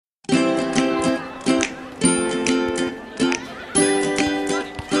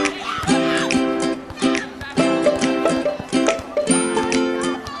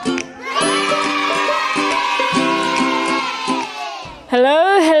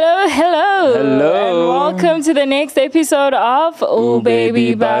Hello, hello. Hello. And welcome to the next episode of Oh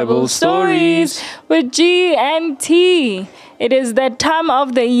Baby Bible Stories with G and T. It is that time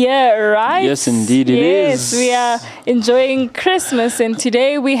of the year, right? Yes, indeed it is. Yes, we are enjoying Christmas, and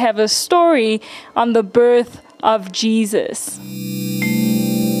today we have a story on the birth of Jesus.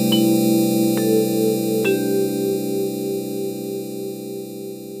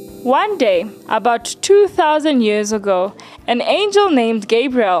 One day, about 2,000 years ago, an angel named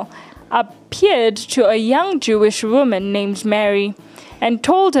Gabriel appeared to a young Jewish woman named Mary and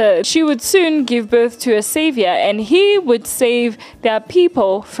told her she would soon give birth to a Savior and he would save their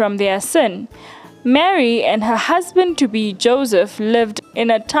people from their sin. Mary and her husband-to-be Joseph lived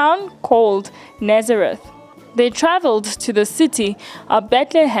in a town called Nazareth. They traveled to the city of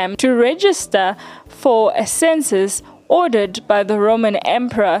Bethlehem to register for a census ordered by the Roman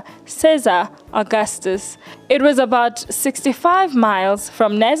Emperor Caesar Augustus. It was about 65 miles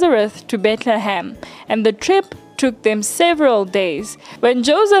from Nazareth to Bethlehem, and the trip took them several days. When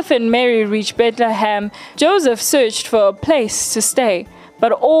Joseph and Mary reached Bethlehem, Joseph searched for a place to stay,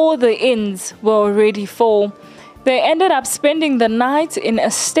 but all the inns were already full. They ended up spending the night in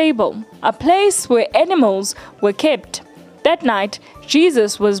a stable, a place where animals were kept. That night,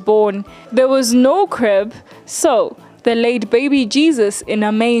 Jesus was born. There was no crib, so they laid baby Jesus in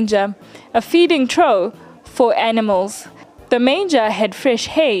a manger, a feeding trough for animals. The manger had fresh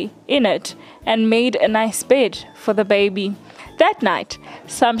hay in it and made a nice bed for the baby. That night,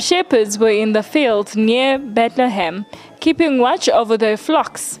 some shepherds were in the field near Bethlehem, keeping watch over their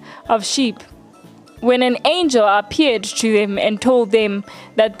flocks of sheep, when an angel appeared to them and told them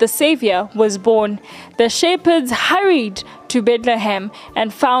that the Savior was born. The shepherds hurried to Bethlehem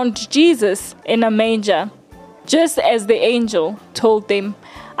and found Jesus in a manger, just as the angel told them.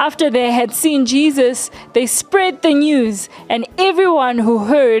 After they had seen Jesus, they spread the news, and everyone who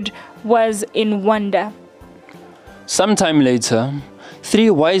heard was in wonder. Sometime later,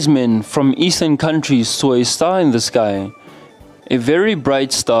 3 wise men from eastern countries saw a star in the sky. A very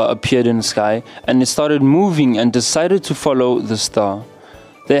bright star appeared in the sky, and they started moving and decided to follow the star.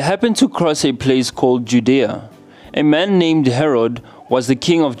 They happened to cross a place called Judea. A man named Herod was the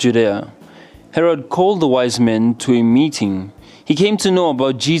king of Judea. Herod called the wise men to a meeting. He came to know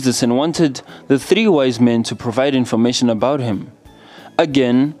about Jesus and wanted the 3 wise men to provide information about him.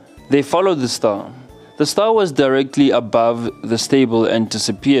 Again, they followed the star. The star was directly above the stable and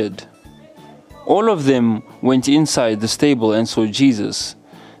disappeared. All of them went inside the stable and saw Jesus.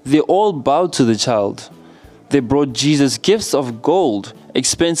 They all bowed to the child. They brought Jesus gifts of gold,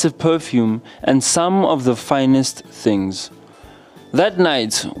 expensive perfume, and some of the finest things. That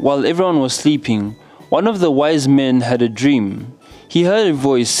night, while everyone was sleeping, one of the wise men had a dream. He heard a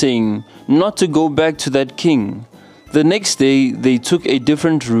voice saying not to go back to that king. The next day, they took a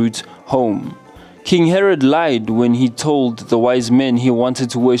different route home. King Herod lied when he told the wise men he wanted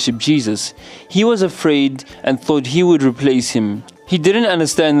to worship Jesus. He was afraid and thought he would replace him. He didn't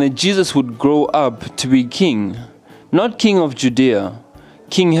understand that Jesus would grow up to be king, not king of Judea.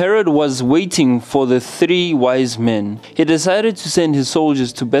 King Herod was waiting for the 3 wise men. He decided to send his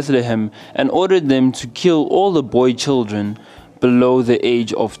soldiers to Bethlehem and ordered them to kill all the boy children below the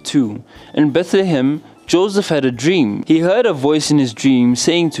age of 2. In Bethlehem, Joseph had a dream. He heard a voice in his dream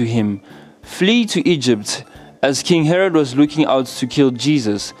saying to him, "Flee to Egypt," as King Herod was looking out to kill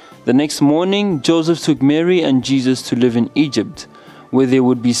Jesus. The next morning, Joseph took Mary and Jesus to live in Egypt, where they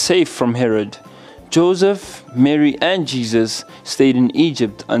would be safe from Herod. Joseph, Mary, and Jesus stayed in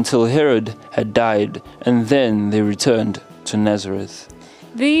Egypt until Herod had died, and then they returned to Nazareth.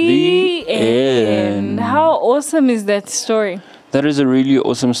 The end. How awesome is that story? That is a really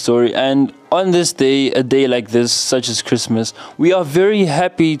awesome story. And on this day, a day like this, such as Christmas, we are very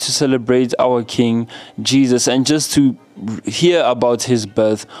happy to celebrate our King, Jesus, and just to hear about his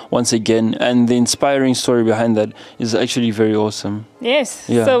birth once again. And the inspiring story behind that is actually very awesome. Yes.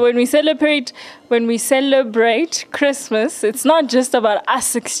 Yeah. So when we celebrate Christmas, it's not just about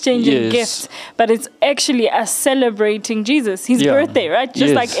us exchanging Yes. gifts, but it's actually us celebrating Jesus, his Yeah. birthday, right?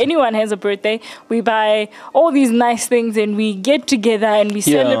 Just Yes. like anyone has a birthday, we buy all these nice things and we get together and we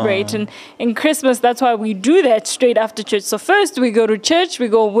Yeah. celebrate. And in Christmas, that's why we do that straight after church. So first we go to church, we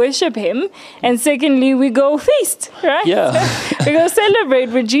go worship him, and secondly we go feast, right? Yeah. We go celebrate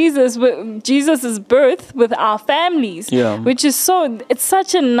with Jesus's birth with our families, Yeah. which is it's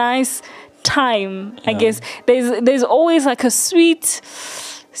such a nice time. I Yeah. guess there's always like a sweet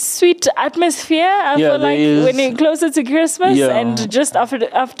atmosphere. I feel like there is. when you're closer to Christmas, Yeah. and just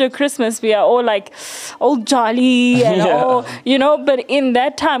after Christmas, we are all like, all jolly and Yeah. all, but in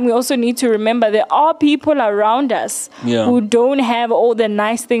that time, we also need to remember there are people around us Yeah. who don't have all the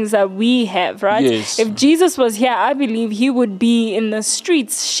nice things that we have, right? Yes. If Jesus was here, I believe he would be in the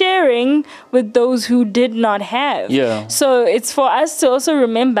streets sharing with those who did not have. Yeah. So it's for us to also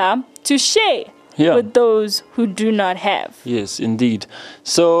remember to share Yeah. with those who do not have. Yes, indeed.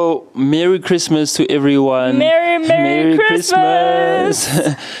 So, Merry Christmas to everyone. Merry Christmas.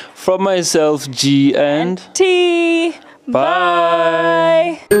 From myself, G, and T.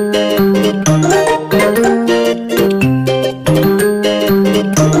 Bye. Bye.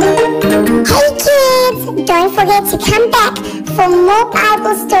 Hey kids, don't forget to come back for more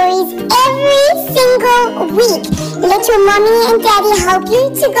Bible stories every single week. Let your mommy and daddy help you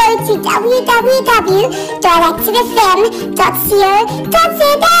to go to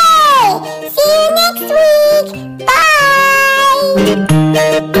www.activefm.co.za.